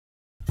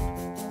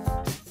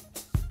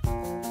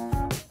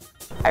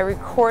I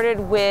recorded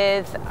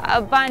with a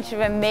bunch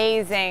of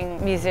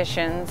amazing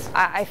musicians.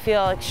 I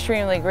feel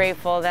extremely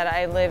grateful that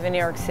I live in New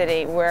York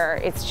City, where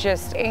it's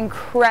just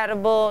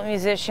incredible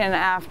musician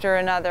after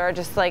another,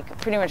 just like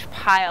pretty much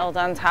piled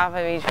on top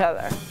of each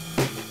other.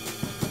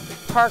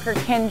 Parker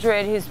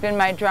Kindred, who's been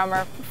my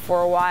drummer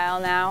for a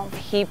while now,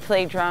 he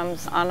played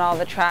drums on all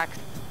the tracks.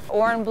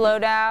 Oren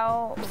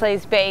Blodow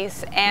plays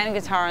bass and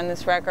guitar on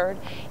this record.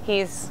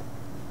 He's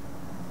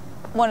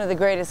one of the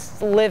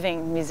greatest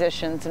living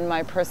musicians in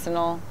my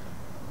personal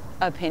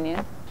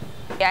opinion.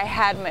 I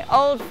had my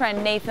old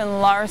friend Nathan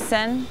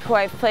Larson, who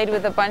I've played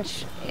with a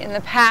bunch in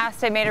the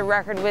past. I made a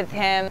record with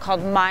him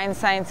called Mind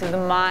Science of the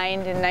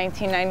Mind in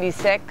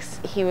 1996.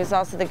 He was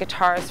also the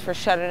guitarist for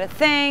Shudder to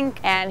Think,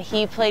 and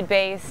he played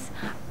bass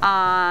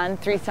on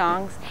 3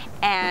 songs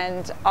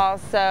and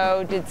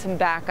also did some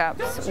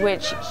backups,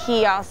 which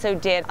he also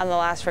did on the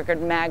last record,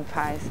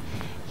 Magpies.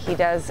 He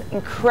does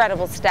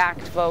incredible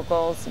stacked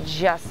vocals,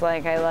 just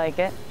like I like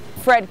it.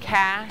 Fred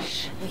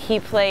Cash, he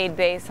played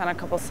bass on a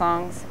couple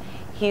songs.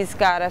 He's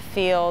got a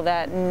feel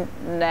that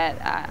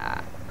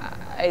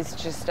is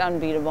just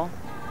unbeatable.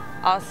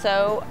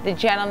 Also, the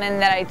gentleman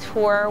that I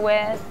tour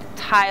with,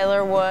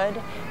 Tyler Wood,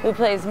 who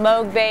plays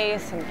Moog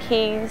bass and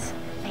keys.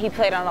 He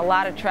played on a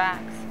lot of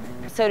tracks.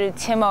 So did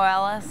Timo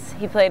Ellis.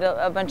 He played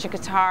a bunch of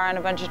guitar on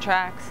a bunch of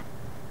tracks.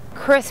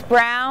 Chris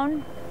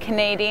Brown,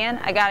 Canadian.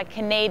 I got a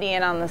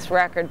Canadian on this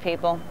record,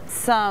 people.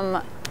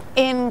 Some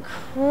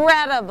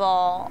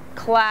incredible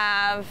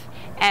clav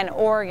and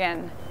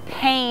organ,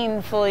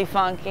 painfully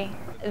funky.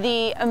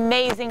 The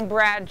amazing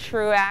Brad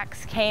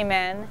Truax came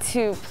in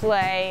to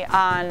play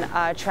on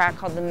a track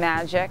called The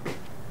Magic.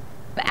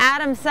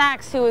 Adam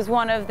Sachs, who was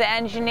one of the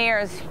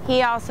engineers,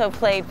 he also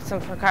played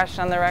some percussion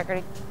on the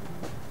record.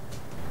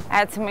 I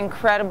had some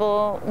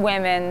incredible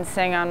women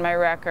sing on my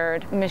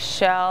record.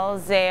 Michelle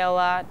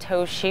Zala,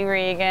 Toshi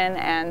Regan,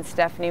 and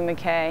Stephanie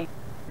McKay.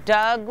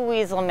 Doug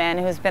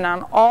Wieselman, who's been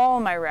on all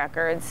my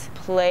records,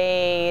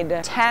 played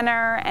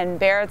tenor and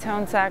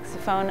baritone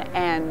saxophone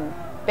and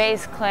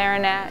bass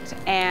clarinet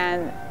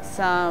and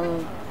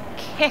some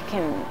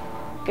kicking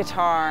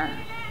guitar.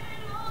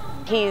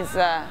 He's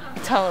a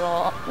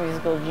total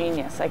musical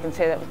genius. I can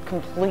say that with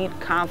complete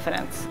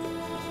confidence.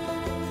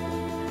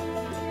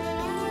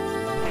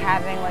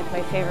 Having like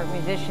my favorite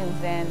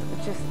musicians in,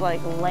 just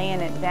like laying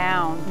it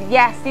down.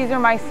 Yes, these are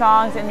my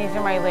songs and these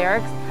are my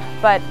lyrics,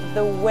 but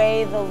the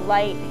way the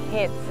light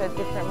hits at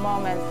different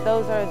moments,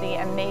 those are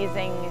the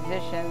amazing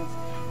musicians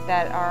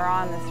that are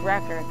on this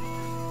record.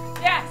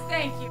 Yes,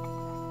 thank you.